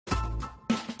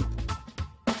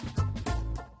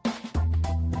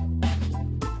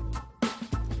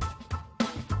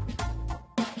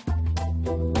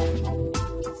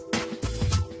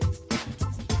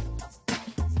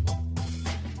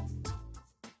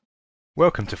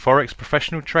Welcome to Forex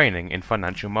Professional Training in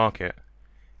Financial Market.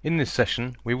 In this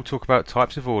session we will talk about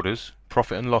types of orders,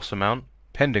 profit and loss amount,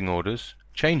 pending orders,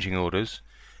 changing orders,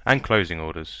 and closing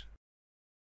orders.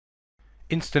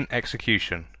 Instant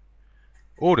execution.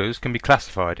 Orders can be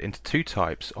classified into two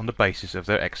types on the basis of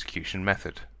their execution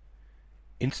method: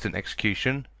 instant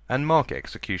execution and market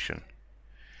execution.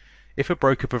 If a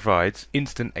broker provides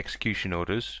instant execution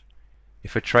orders,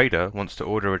 if a trader wants to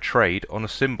order a trade on a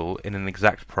symbol in an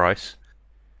exact price,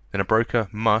 then a broker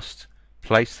must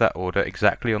place that order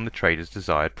exactly on the trader's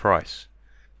desired price.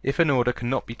 If an order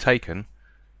cannot be taken,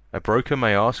 a broker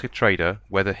may ask a trader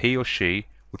whether he or she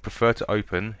would prefer to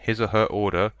open his or her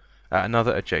order at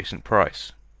another adjacent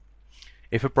price.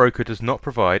 If a broker does not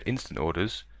provide instant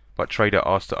orders, but trader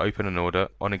asks to open an order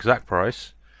on exact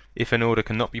price, if an order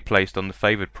cannot be placed on the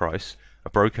favoured price, a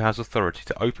broker has authority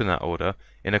to open that order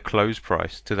in a closed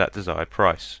price to that desired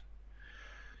price.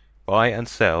 Buy and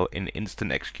sell in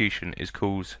instant execution is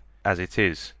called as it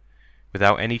is,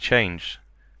 without any change.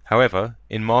 However,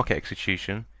 in market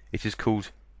execution it is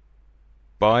called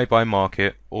buy by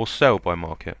market or sell by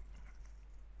market.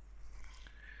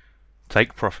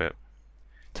 Take profit.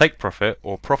 Take profit,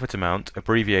 or profit amount,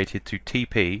 abbreviated to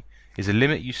TP, is a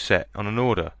limit you set on an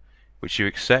order, which you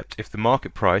accept if the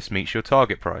market price meets your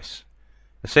target price.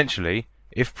 Essentially,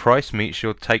 if price meets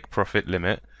your take profit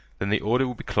limit, then the order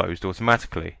will be closed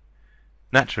automatically.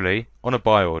 Naturally, on a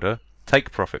buy order,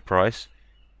 take profit price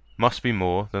must be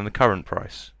more than the current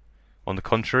price. On the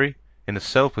contrary, in a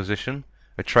sell position,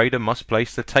 a trader must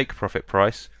place the take profit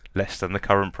price less than the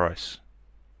current price.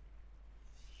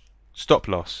 Stop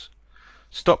loss.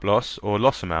 Stop loss, or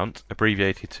loss amount,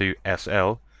 abbreviated to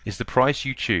SL, is the price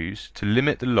you choose to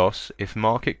limit the loss if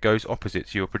market goes opposite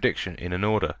to your prediction in an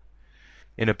order.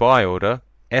 In a buy order,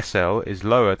 SL is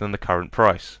lower than the current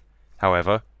price.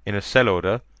 However, in a sell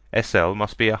order, SL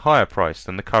must be a higher price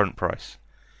than the current price.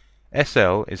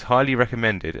 SL is highly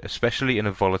recommended, especially in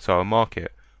a volatile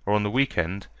market or on the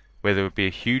weekend where there would be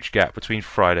a huge gap between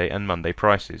Friday and Monday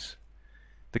prices.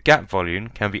 The gap volume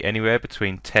can be anywhere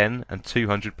between 10 and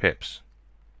 200 pips.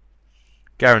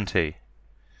 Guarantee.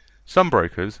 Some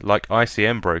brokers, like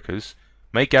ICM brokers,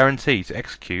 may guarantee to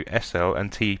execute SL and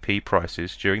TP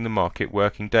prices during the market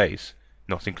working days,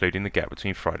 not including the gap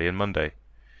between Friday and Monday.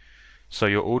 So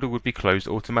your order would be closed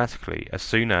automatically as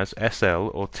soon as SL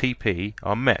or TP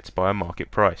are met by a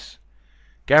market price.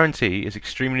 Guarantee is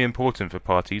extremely important for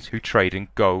parties who trade in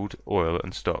gold, oil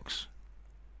and stocks.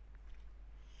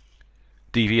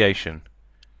 Deviation.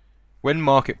 When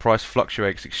market price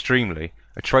fluctuates extremely,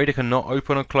 a trader cannot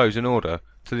open or close an order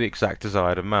to the exact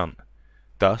desired amount.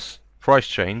 Thus, price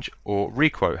change or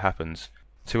requote happens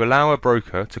to allow a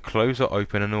broker to close or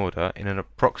open an order in an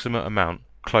approximate amount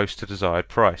close to desired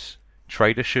price.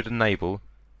 Trader should enable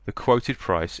the quoted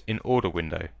price in order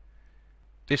window.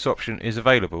 This option is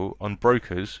available on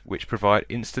brokers which provide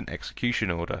instant execution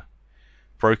order.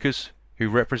 Brokers who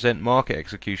represent market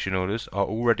execution orders are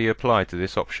already applied to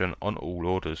this option on all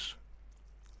orders.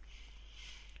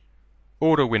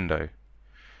 Order window.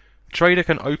 A trader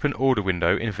can open order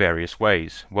window in various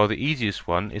ways, while the easiest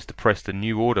one is to press the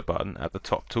New Order button at the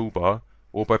top toolbar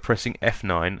or by pressing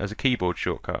F9 as a keyboard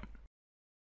shortcut.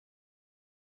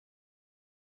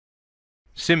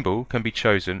 Symbol can be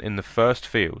chosen in the first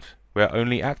field, where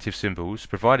only active symbols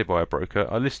provided by a broker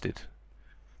are listed.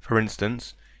 For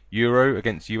instance, Euro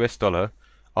against US dollar,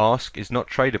 ASK is not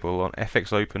tradable on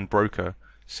FX Open broker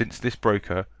since this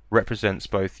broker represents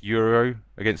both Euro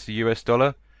against the US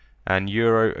dollar and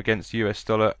Euro against US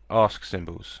dollar ASK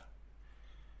symbols.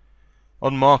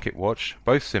 On Market Watch,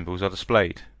 both symbols are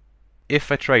displayed.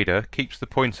 If a trader keeps the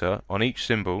pointer on each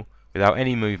symbol without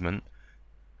any movement,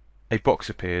 a box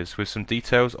appears with some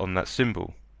details on that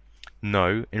symbol.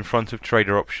 No in front of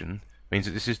trader option means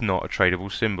that this is not a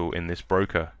tradable symbol in this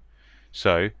broker.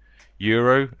 So,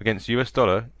 Euro against US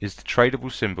dollar is the tradable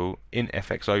symbol in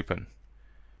FX Open.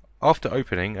 After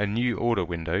opening a new order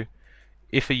window,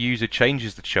 if a user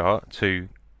changes the chart to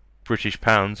British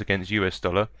pounds against US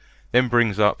dollar, then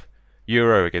brings up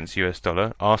Euro against US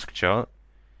dollar ASK chart,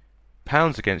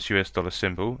 pounds against US dollar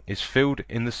symbol is filled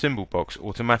in the symbol box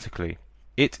automatically.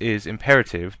 It is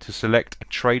imperative to select a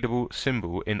tradable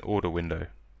symbol in order window.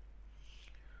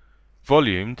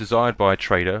 Volume desired by a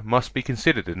trader must be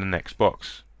considered in the next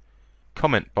box.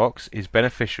 Comment box is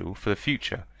beneficial for the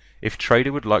future if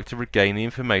trader would like to regain the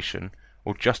information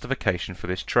or justification for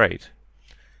this trade.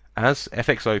 As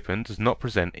FX Open does not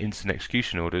present instant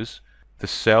execution orders, the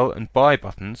sell and buy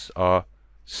buttons are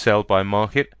sell by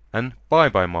market and buy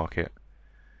by market.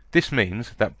 This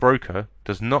means that broker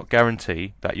does not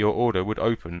guarantee that your order would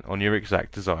open on your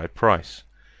exact desired price.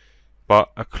 but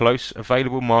a close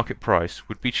available market price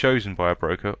would be chosen by a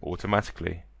broker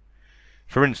automatically.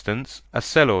 For instance, a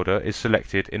sell order is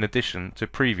selected in addition to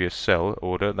previous sell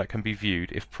order that can be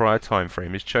viewed if prior time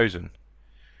frame is chosen.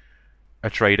 A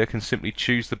trader can simply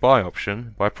choose the buy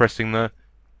option by pressing the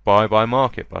Buy by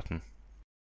Market button.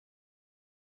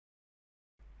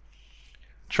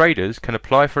 Traders can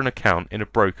apply for an account in a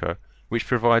broker which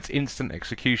provides instant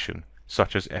execution,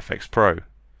 such as FX Pro.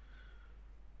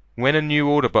 When a new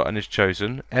order button is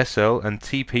chosen, SL and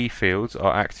TP fields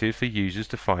are active for users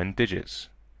to find digits.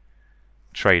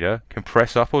 Trader can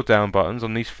press up or down buttons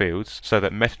on these fields so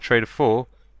that MetaTrader 4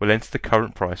 will enter the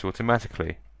current price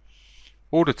automatically.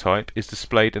 Order type is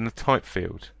displayed in the type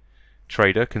field.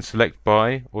 Trader can select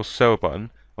buy or sell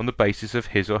button on the basis of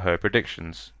his or her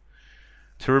predictions.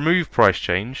 To remove price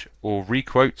change or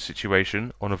requote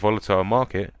situation on a volatile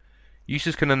market,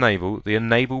 users can enable the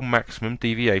Enable Maximum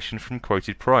Deviation from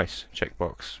Quoted Price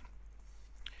checkbox.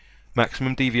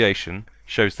 Maximum deviation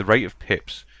shows the rate of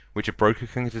pips which a broker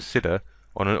can consider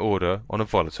on an order on a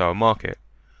volatile market.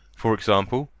 For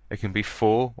example, it can be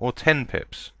 4 or 10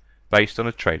 pips, based on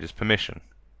a trader's permission.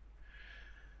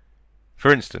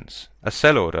 For instance, a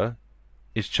sell order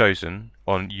is chosen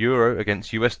on Euro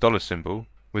against US dollar symbol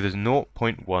with a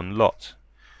 0.1 lot.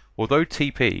 Although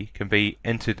TP can be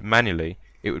entered manually,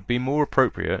 it would be more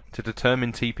appropriate to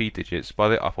determine TP digits by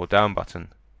the up or down button.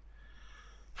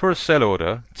 For a sell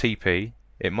order, TP,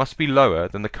 it must be lower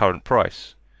than the current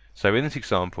price, so in this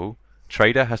example,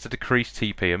 trader has to decrease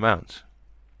TP amount.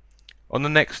 On the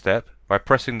next step, by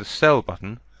pressing the sell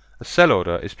button, a sell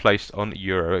order is placed on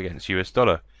Euro against US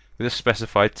dollar with a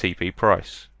specified TP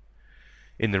price.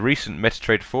 In the recent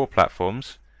MetaTrader 4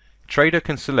 platforms, trader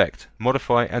can select,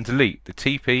 modify and delete the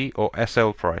TP or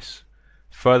SL price.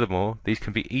 Furthermore, these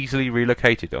can be easily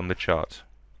relocated on the chart.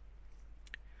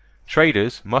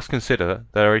 Traders must consider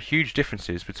there are huge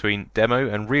differences between demo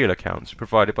and real accounts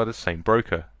provided by the same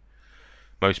broker.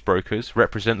 Most brokers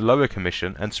represent lower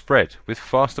commission and spread with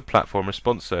faster platform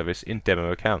response service in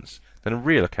demo accounts than in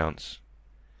real accounts.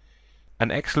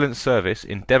 An excellent service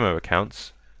in demo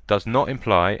accounts does not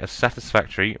imply a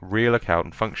satisfactory real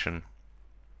account function.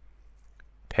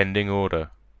 Pending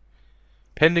order.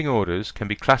 Pending orders can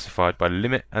be classified by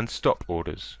limit and stop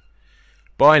orders.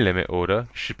 Buy limit order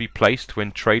should be placed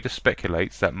when trader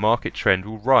speculates that market trend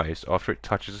will rise after it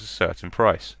touches a certain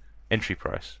price, entry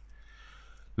price,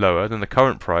 lower than the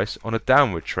current price on a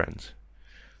downward trend.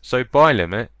 So buy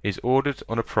limit is ordered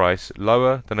on a price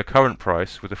lower than a current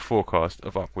price with a forecast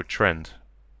of upward trend.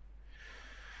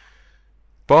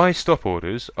 Buy stop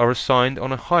orders are assigned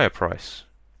on a higher price,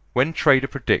 when trader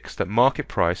predicts that market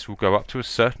price will go up to a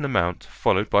certain amount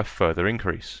followed by further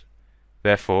increase.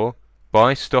 Therefore,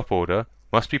 buy stop order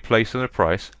must be placed on a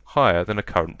price higher than a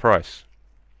current price.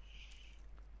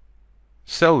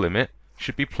 Sell limit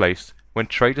should be placed when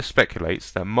trader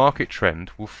speculates that market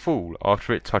trend will fall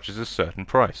after it touches a certain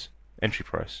price, entry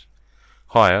price,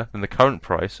 higher than the current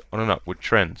price on an upward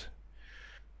trend.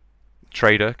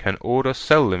 Trader can order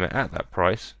sell limit at that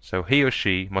price, so he or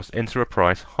she must enter a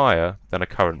price higher than a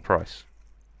current price.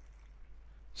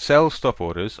 Sell stop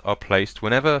orders are placed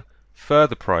whenever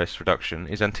further price reduction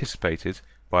is anticipated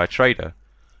by a trader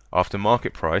after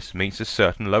market price meets a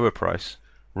certain lower price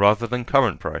rather than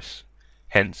current price.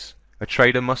 Hence, a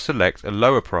trader must select a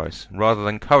lower price rather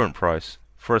than current price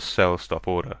for a sell stop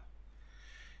order.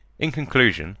 In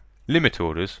conclusion, limit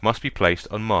orders must be placed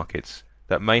on markets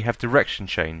that may have direction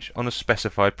change on a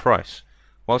specified price,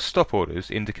 while stop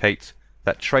orders indicate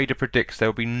that trader predicts there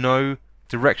will be no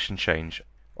direction change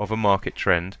of a market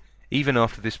trend even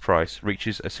after this price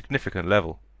reaches a significant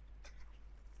level.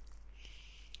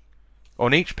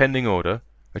 On each pending order,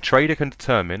 a trader can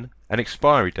determine an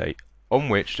expiry date on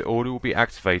which the order will be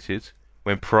activated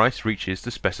when price reaches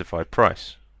the specified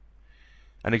price.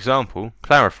 An example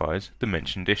clarifies the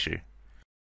mentioned issue.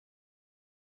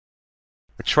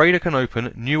 A trader can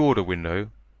open new order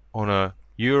window on a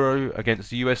Euro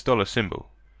against the US dollar symbol.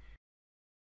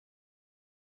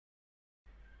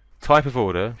 Type of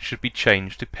order should be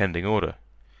changed to pending order.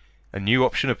 A new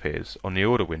option appears on the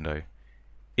order window.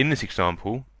 In this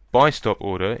example, buy stop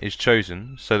order is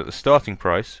chosen so that the starting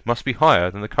price must be higher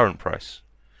than the current price.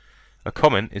 A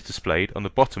comment is displayed on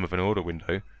the bottom of an order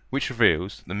window which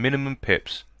reveals the minimum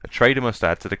pips a trader must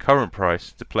add to the current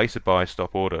price to place a buy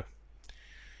stop order.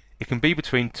 It can be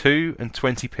between 2 and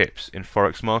 20 pips in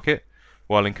Forex market,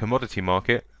 while in commodity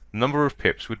market the number of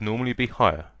pips would normally be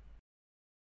higher.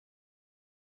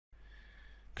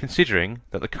 Considering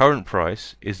that the current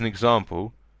price is an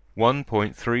example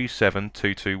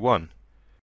 1.37221,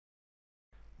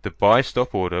 the buy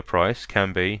stop order price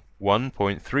can be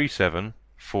 1.37421.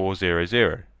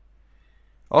 400.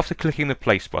 After clicking the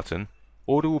Place button,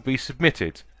 order will be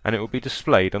submitted and it will be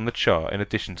displayed on the chart in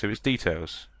addition to its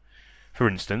details. For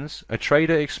instance, a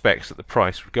trader expects that the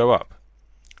price would go up.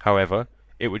 However,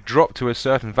 it would drop to a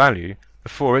certain value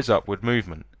before its upward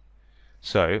movement.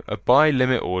 So, a buy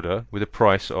limit order with a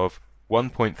price of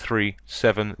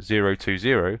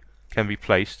 1.37020 can be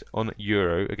placed on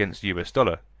euro against US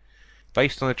dollar.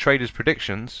 Based on the trader's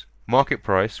predictions, market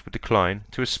price would decline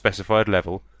to a specified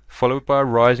level, followed by a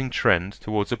rising trend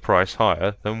towards a price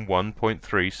higher than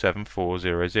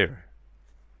 1.37400.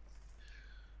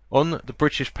 On the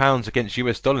British pounds against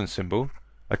US dollar symbol,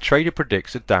 a trader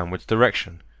predicts a downwards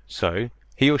direction, so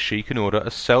he or she can order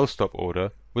a sell stop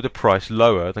order with a price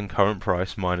lower than current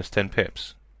price minus 10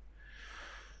 pips.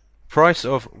 Price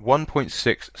of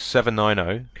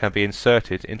 1.6790 can be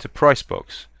inserted into price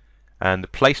box and the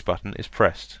Place button is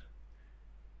pressed.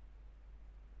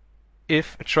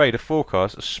 If a trader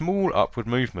forecasts a small upward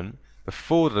movement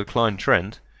before the decline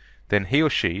trend, then he or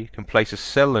she can place a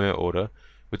sell limit order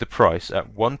with the price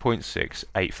at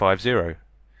 1.6850.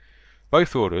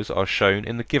 Both orders are shown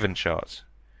in the given chart.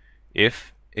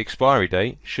 If expiry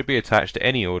date should be attached to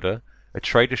any order, a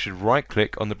trader should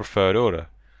right-click on the preferred order.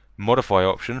 Modify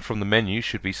option from the menu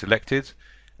should be selected,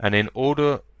 and in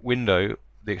order window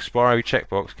the expiry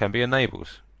checkbox can be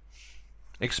enabled.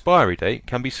 Expiry date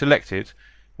can be selected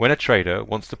when a trader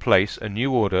wants to place a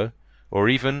new order or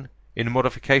even in a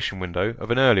modification window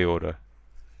of an early order.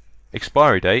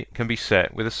 Expiry date can be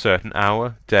set with a certain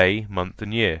hour, day, month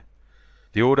and year.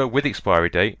 The order with expiry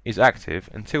date is active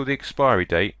until the expiry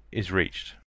date is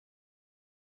reached.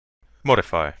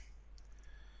 Modify.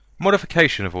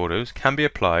 Modification of orders can be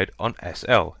applied on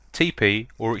SL, TP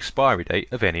or expiry date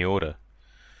of any order.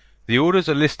 The orders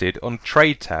are listed on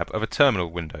Trade tab of a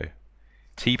terminal window.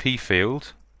 TP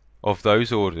field of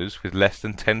those orders with less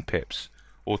than 10 pips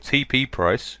or TP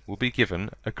price will be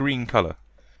given a green colour,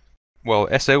 while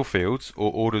SL fields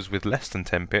or orders with less than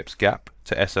 10 pips gap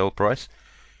to SL price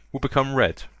will become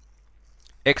red.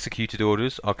 Executed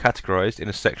orders are categorized in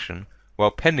a section,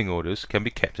 while pending orders can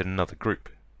be kept in another group.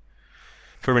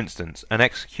 For instance, an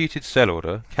executed sell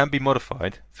order can be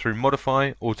modified through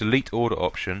Modify or Delete Order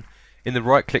option in the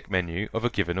right-click menu of a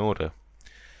given order.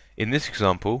 In this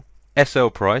example, SL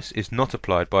price is not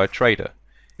applied by a trader.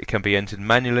 It can be entered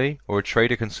manually, or a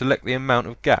trader can select the amount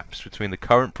of gaps between the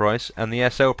current price and the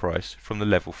SL price from the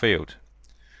level field.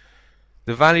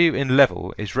 The value in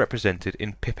level is represented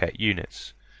in pipette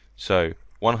units, so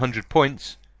 100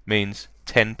 points means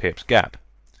 10 pips gap.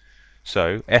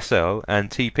 So SL and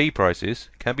TP prices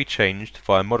can be changed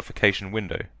via modification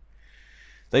window.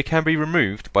 They can be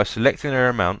removed by selecting their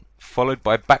amount followed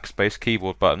by backspace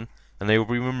keyboard button, and they will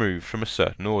be removed from a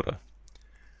certain order.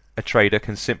 A trader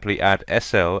can simply add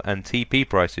SL and TP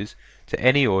prices to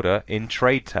any order in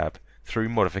Trade tab through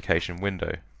modification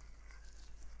window.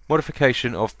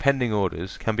 Modification of pending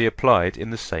orders can be applied in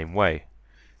the same way.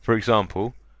 For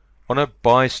example, on a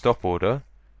buy stop order,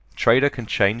 trader can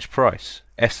change price,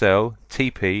 SL,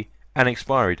 TP and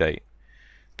expiry date.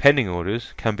 Pending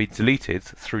orders can be deleted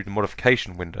through the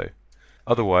modification window.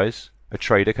 Otherwise, a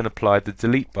trader can apply the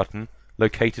delete button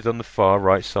located on the far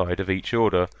right side of each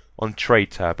order on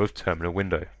Trade tab of terminal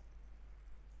window.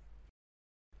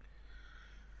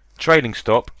 Trailing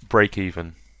stop, break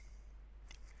even.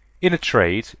 In a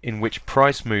trade in which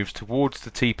price moves towards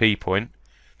the TP point,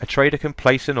 a trader can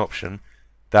place an option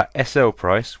that SL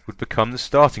price would become the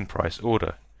starting price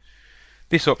order.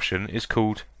 This option is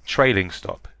called trailing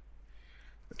stop.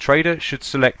 A trader should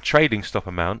select trailing stop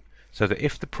amount so that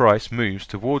if the price moves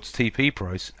towards TP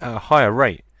price at a higher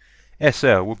rate,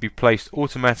 SL will be placed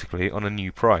automatically on a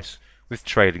new price with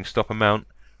trailing stop amount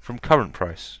from current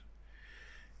price.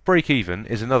 Break even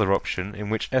is another option in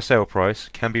which SL price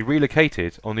can be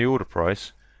relocated on the order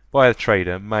price by a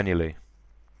trader manually.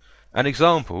 An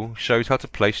example shows how to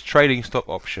place trailing stop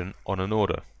option on an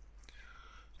order.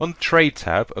 On the Trade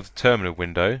tab of the terminal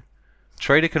window,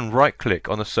 trader can right-click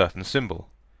on a certain symbol,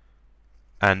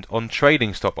 and on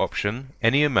trailing stop option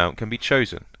any amount can be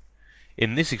chosen.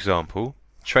 In this example,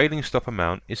 trailing stop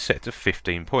amount is set to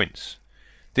 15 points.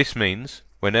 This means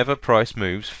whenever price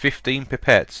moves 15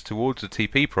 pipettes towards the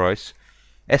TP price,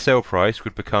 SL price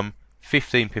would become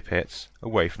 15 pipettes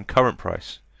away from current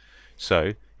price.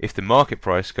 So, if the market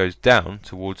price goes down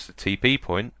towards the TP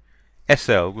point,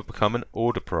 SL would become an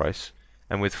order price,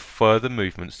 and with further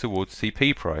movements towards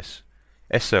TP price,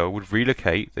 SL would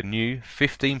relocate the new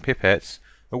 15 pipettes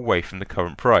away from the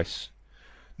current price.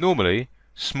 Normally,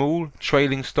 small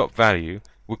trailing stop value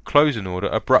would close an order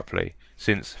abruptly,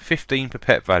 since 15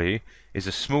 pipette value is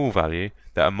a small value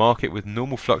that a market with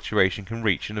normal fluctuation can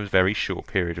reach in a very short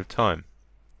period of time.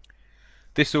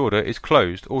 This order is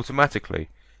closed automatically,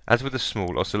 as with a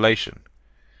small oscillation.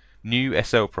 New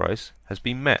SL price has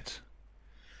been met.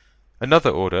 Another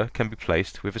order can be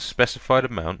placed with a specified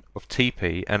amount of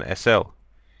TP and SL.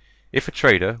 If a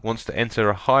trader wants to enter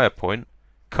a higher point,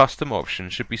 custom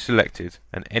options should be selected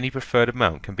and any preferred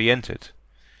amount can be entered.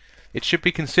 It should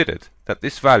be considered that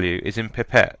this value is in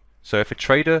pipette, so if a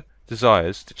trader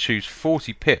desires to choose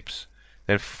 40 pips,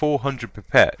 then 400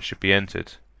 pipette should be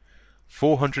entered.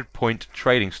 400 point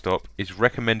trading stop is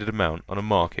recommended amount on a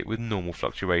market with normal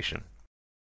fluctuation.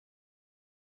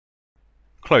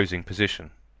 Closing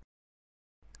position.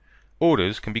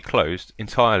 Orders can be closed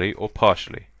entirely or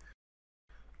partially.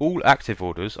 All active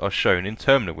orders are shown in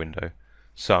terminal window.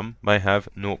 Some may have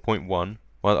 0.1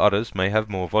 while others may have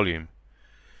more volume.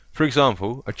 For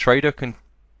example, a trader can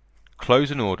close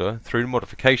an order through the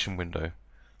modification window.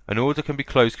 An order can be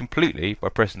closed completely by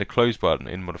pressing the close button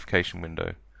in modification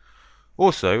window.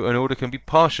 Also, an order can be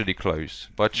partially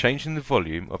closed by changing the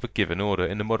volume of a given order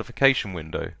in the modification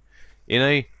window. In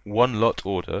a 1 lot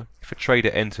order, if a trader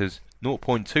enters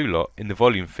 0.2 lot in the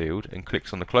volume field and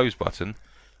clicks on the close button,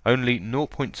 only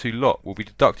 0.2 lot will be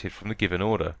deducted from the given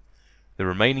order. The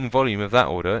remaining volume of that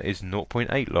order is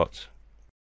 0.8 lot.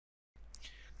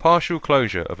 Partial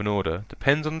closure of an order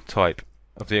depends on the type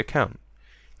of the account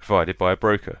provided by a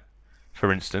broker.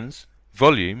 For instance,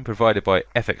 volume provided by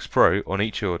FX Pro on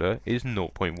each order is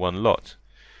 0.1 lot,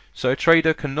 so a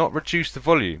trader cannot reduce the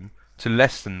volume to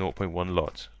less than 0.1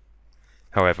 lot.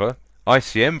 However,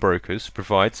 ICM brokers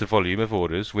provides the volume of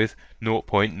orders with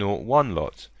 0.01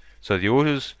 lot, so the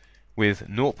orders with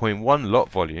 0.1 lot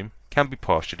volume can be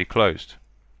partially closed.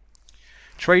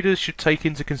 Traders should take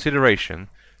into consideration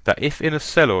that if in a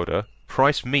sell order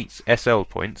price meets SL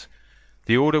point,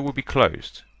 the order will be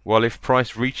closed, while if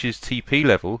price reaches TP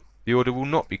level, the order will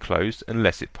not be closed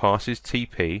unless it passes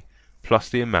TP plus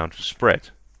the amount of spread.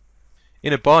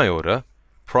 In a buy order,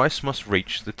 price must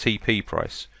reach the TP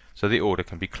price, so the order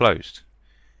can be closed.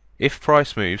 If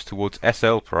price moves towards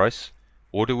SL price,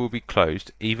 order will be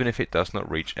closed even if it does not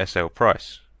reach SL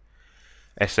price.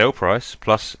 SL price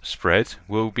plus spread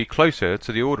will be closer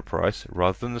to the order price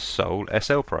rather than the sole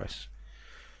SL price.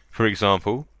 For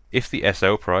example, if the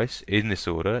SL price in this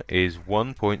order is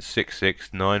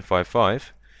 1.66955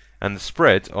 and the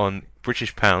spread on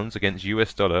British pounds against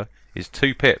US dollar is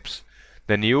 2 pips,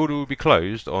 then the order will be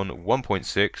closed on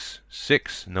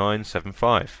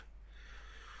 1.66975.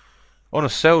 On a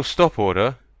sell stop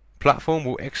order, platform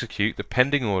will execute the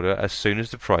pending order as soon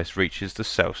as the price reaches the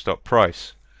sell stop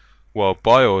price, while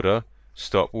buy order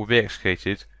stop will be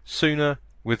executed sooner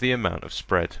with the amount of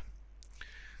spread.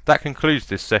 That concludes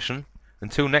this session.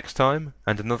 Until next time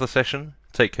and another session,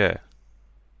 take care.